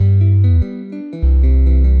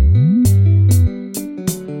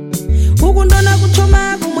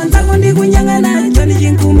ndikunyang'ana choni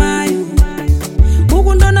chikumai.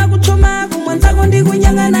 Ukundona kuchoma kumwanzako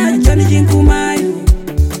ndikunyang'ana choni chikumai.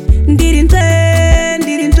 Ndiri nze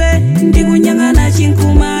ndikunyang'ana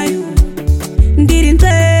chikumai. Ndiri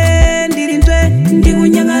nze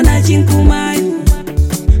ndikunyang'ana chikumai.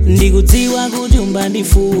 Ndikudziwa kuti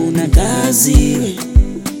umbandifuna kaziwe,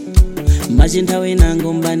 machintawe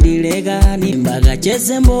nango mbandilekani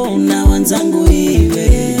mbakacheze mbona wanzangu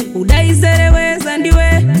iwe. Udaizereweza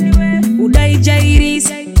ndiwe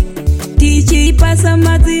udaijairisa tichipasa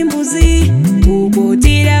madzimbuzi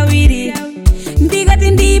ubotira wiri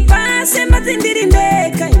ndikati ndipase madzi ndiri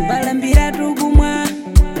ndeka imbalambira tukumwa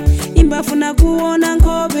imbafuna kuona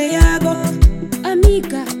nkhope yako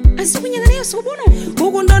amiga asikunyang'ana yeso kubono.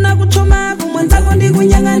 Ukundona kuchoma kumwanzako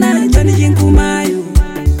ndikunyang'ana choni chikumai.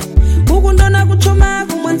 Ukundona kuchoma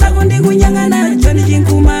kumwanzako ndikunyang'ana choni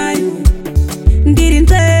chikumai. Ndiri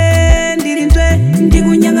nze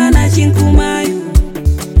ndikunyang'ana chikumai.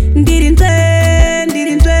 Ndiri nze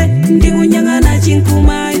ndikunyang'ana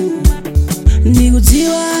chikumai.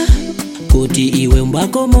 Ndikudziwa kuti iwe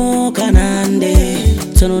mbakomoka nande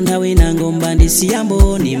tsono nthawi nango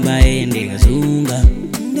mbandisiyambo nimbaende kazunga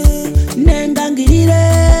nengangirire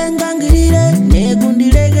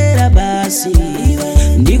nekundilekera basi.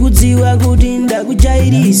 Ndikudziwa kuti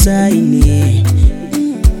ndakujairisa ine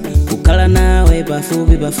kukhala nawe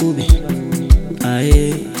pafupi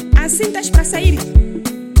aye. Assim estás para sair?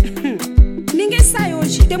 Ninguém sai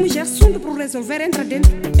hoje. Temos assunto para resolver. Entra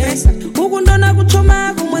dentro. Essa. Ukundona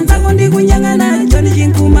kuchoma kumwanzako ndikunyang'ana choni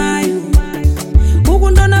chikumai.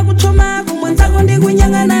 Ukundona kuchoma kumwanzako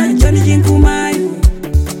ndikunyang'ana choni chikumai.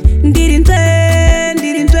 Ndiri nze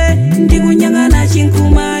ndikunyang'ana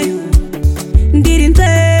chikumai. Ndiri nze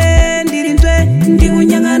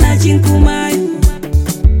ndikunyang'ana chikumai.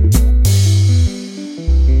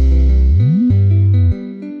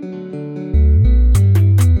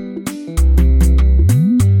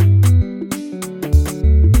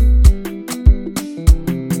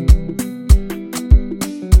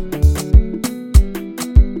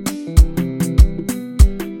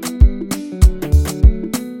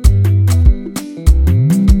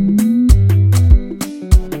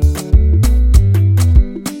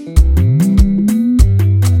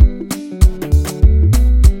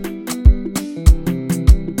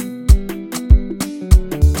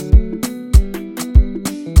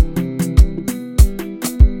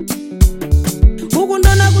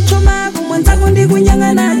 Ukundona kuchoma kumwanzako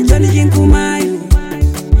ndikunyang'ana choni chikumai.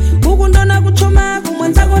 Ukundona kuchoma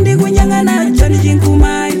kumwanzako ndikunyang'ana choni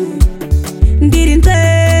chikumai. Ndiri nze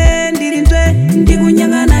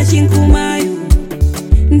ndikunyang'ana chikumai.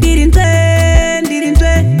 Ndiri nze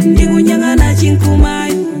ndikunyang'ana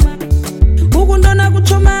chikumai. Ukundona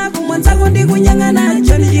kuchoma kumwanzako ndikunyang'ana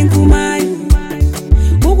choni chikumai.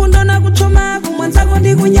 Ukundona kuchoma kumwanzako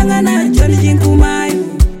ndikunyang'ana choni chikumai.